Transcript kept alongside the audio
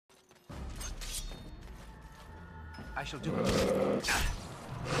I shall do it.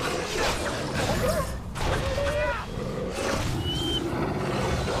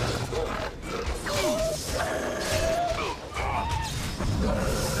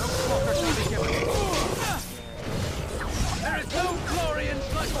 No quarter shall be given. There is no glory in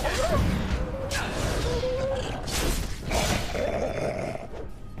bloodshed.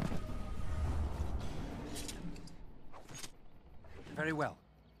 Very well.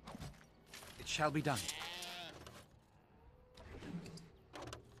 It shall be done.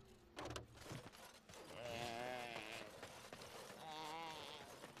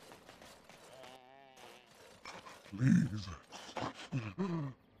 Please,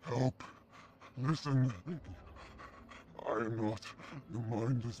 help. Listen. I am not the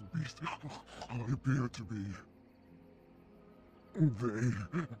mindless beast I appear to be.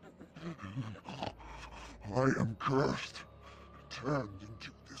 I am cursed, turned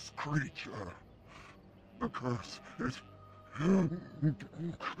into this creature. The curse, it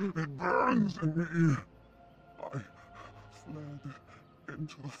burns in me. I fled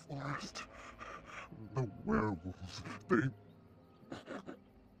into the forest. The werewolves, they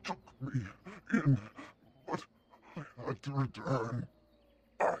took me in, but I had to return.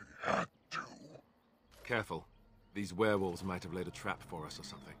 I had to. Careful. These werewolves might have laid a trap for us or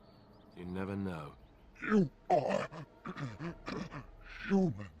something. You never know. You are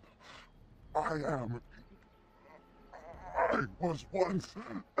human. I was once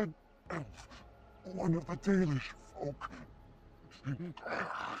an elf, one of the Dalish folk. You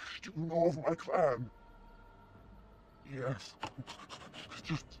know of my clan? Yes.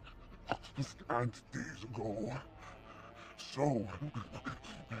 Just scant days ago. So,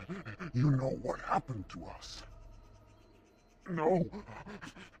 you know what happened to us? No,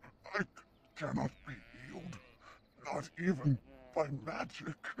 I cannot be healed. Not even by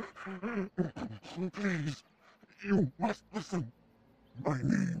magic. Please, you must listen. My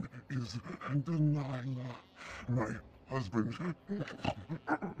name is Delilah. My husband,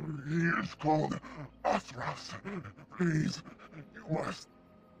 he is called Athras. Please, you must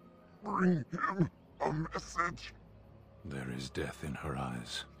bring him a message. There is death in her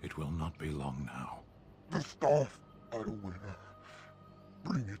eyes. It will not be long now. The staff I wear.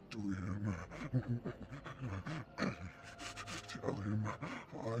 Bring it to him. Tell him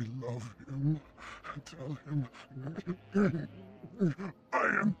I love him. Tell him I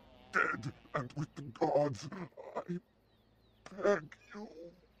am dead and with the gods. I beg you.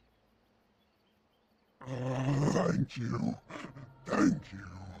 Thank you. Thank you.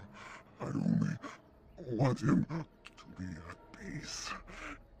 I only want him to be at peace.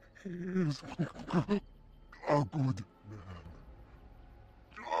 He is a good man. Oh,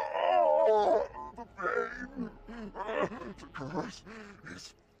 the pain! The curse is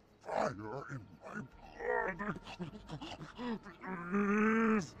fire in my blood.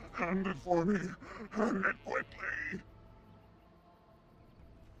 Please, hand it for me. Hand it quickly.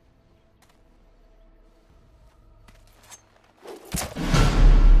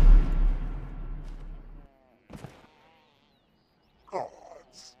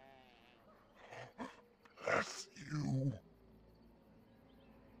 Gods, bless you.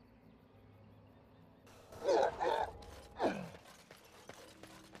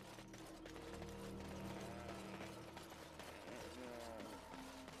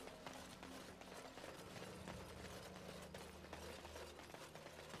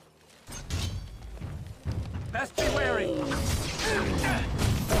 Best be wary!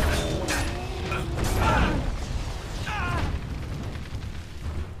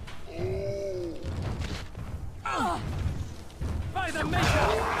 By the Maker!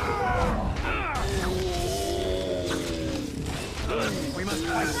 We must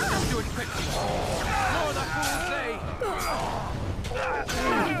fight. Let us do it quickly. More the fools say!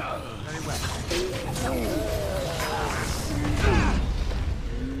 Very well.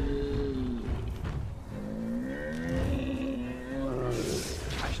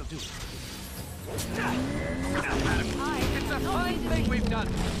 I shall do it. It's a fine thing we've done.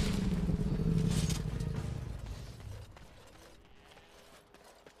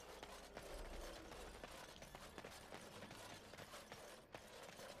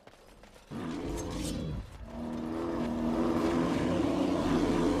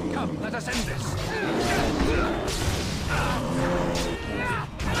 Come, let us end this.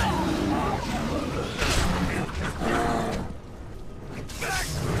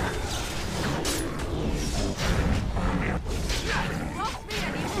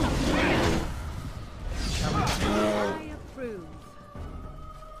 I approve.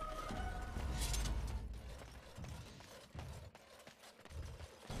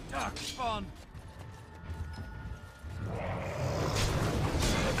 Dark spawn.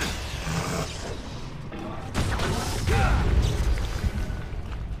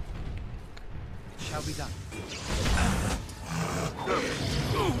 shall be done.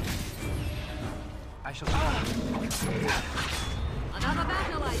 I shall. Another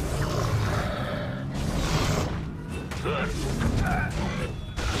battle, I see.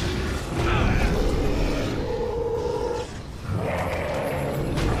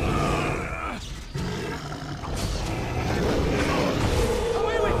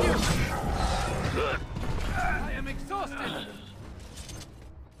 Away with you! I am exhausted.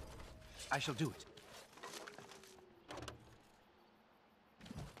 I shall do it.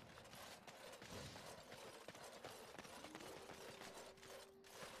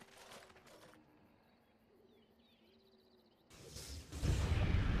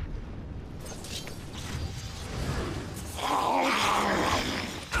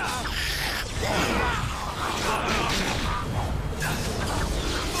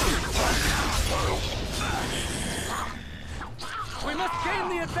 We must gain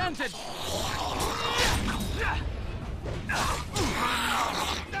the advantage!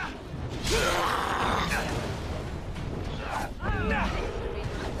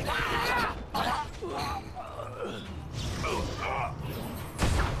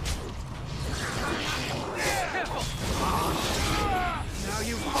 Careful! Now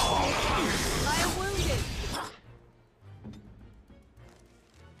you fall! I am wounded.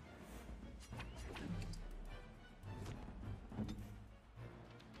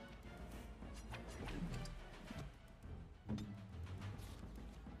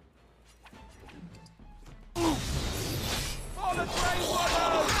 For the Grey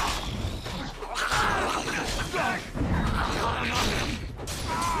Warlord!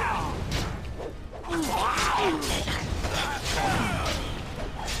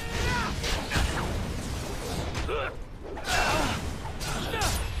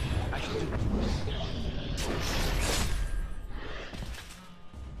 I shall do it.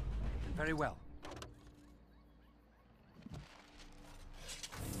 Very well.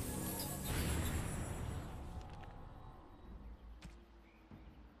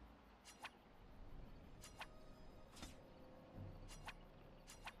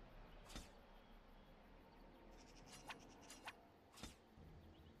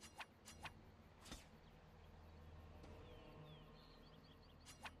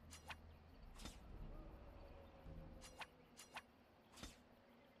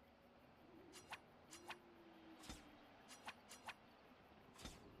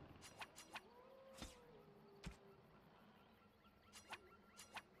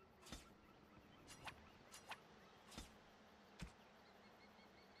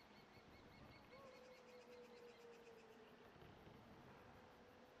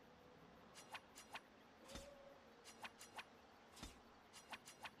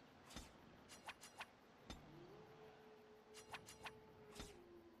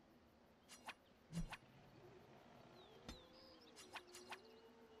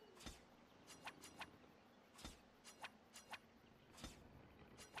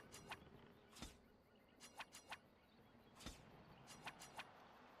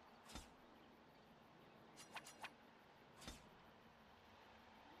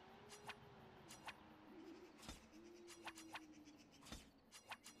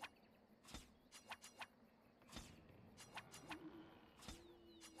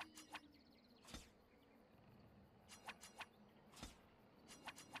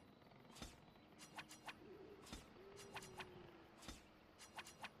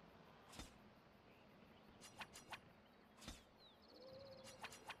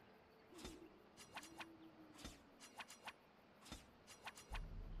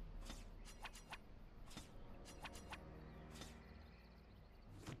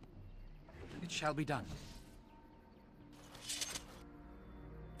 It shall be done.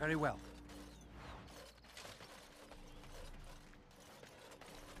 Very well.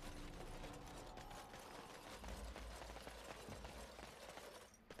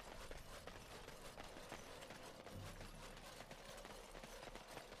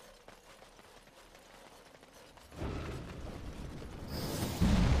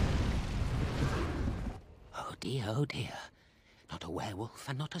 Oh dear, oh dear. Not a werewolf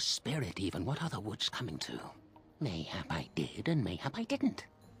and not a spirit even. What are the woods coming to? Mayhap I did and mayhap I didn't.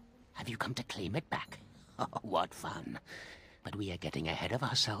 Have you come to claim it back? Oh, what fun. But we are getting ahead of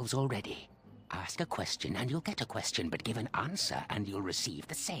ourselves already. Ask a question and you'll get a question, but give an answer and you'll receive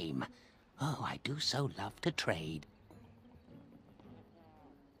the same. Oh, I do so love to trade.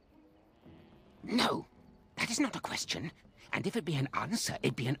 No, that is not a question. And if it be an answer,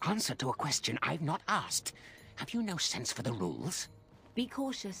 it'd be an answer to a question I've not asked. Have you no sense for the rules? Be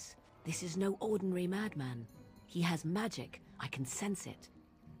cautious. This is no ordinary madman. He has magic. I can sense it.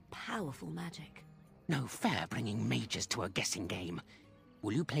 Powerful magic. No fair bringing mages to a guessing game.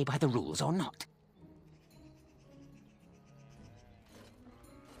 Will you play by the rules or not?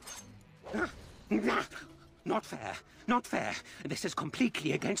 Not fair. Not fair. This is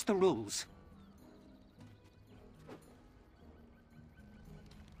completely against the rules.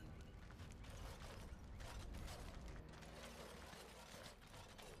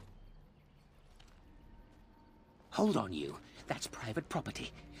 Hold on, you. That's private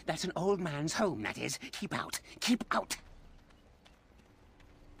property. That's an old man's home, that is. Keep out. Keep out!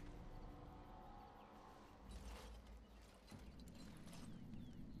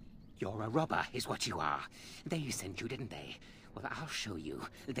 You're a robber, is what you are. They sent you, didn't they? Well, I'll show you.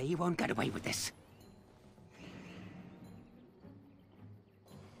 They won't get away with this.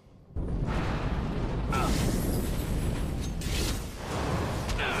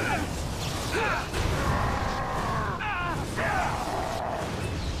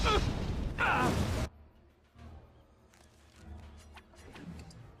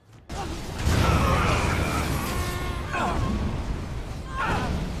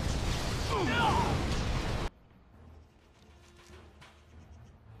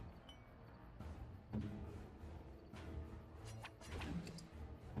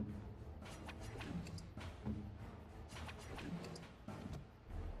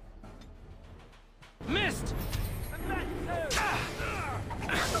 Missed!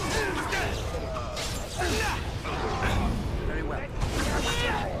 Very well.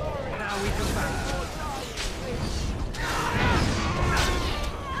 Now we can back.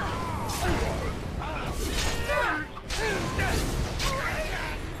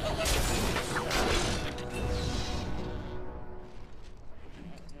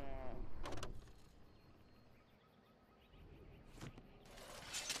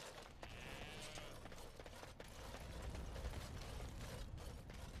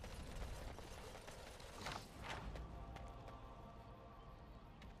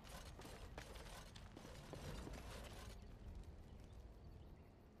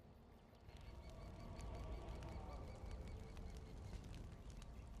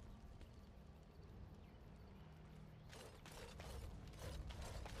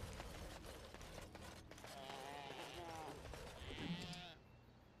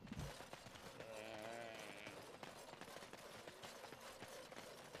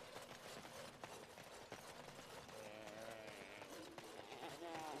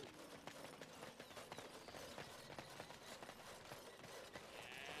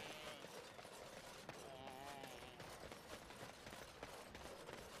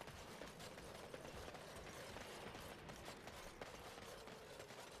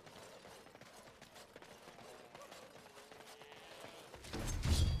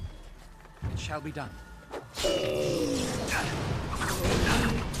 It shall be done.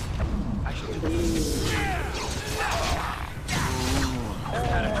 I shall do it.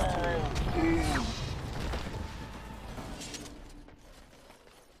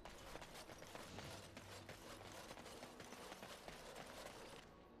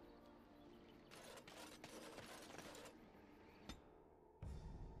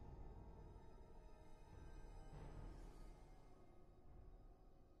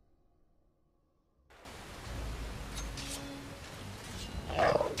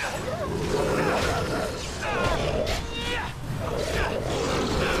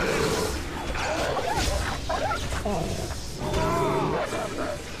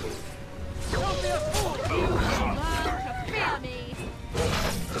 Don't be a fool! You learn to fear me!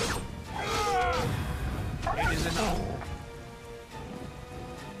 It is enough.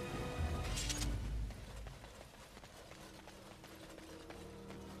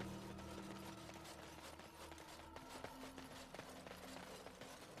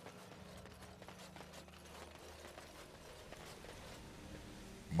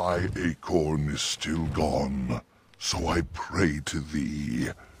 My acorn is still gone, so I pray to thee.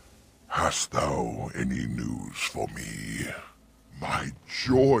 Hast thou any news for me? My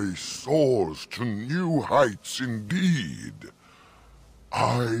joy soars to new heights indeed.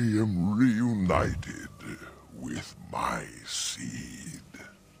 I am reunited with my seed.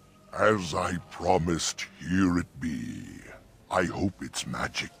 As I promised, here it be. I hope its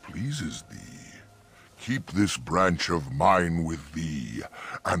magic pleases thee. Keep this branch of mine with thee,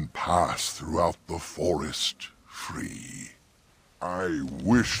 and pass throughout the forest free. I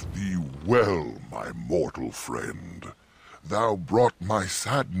wish thee well, my mortal friend. Thou brought my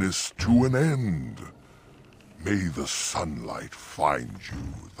sadness to an end. May the sunlight find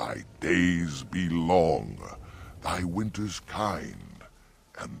you, thy days be long, thy winters kind,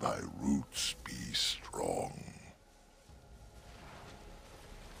 and thy roots be strong.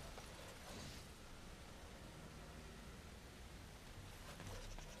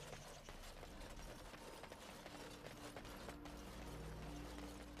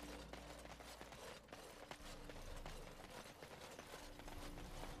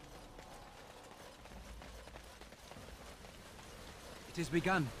 It has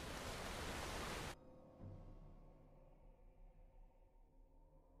begun.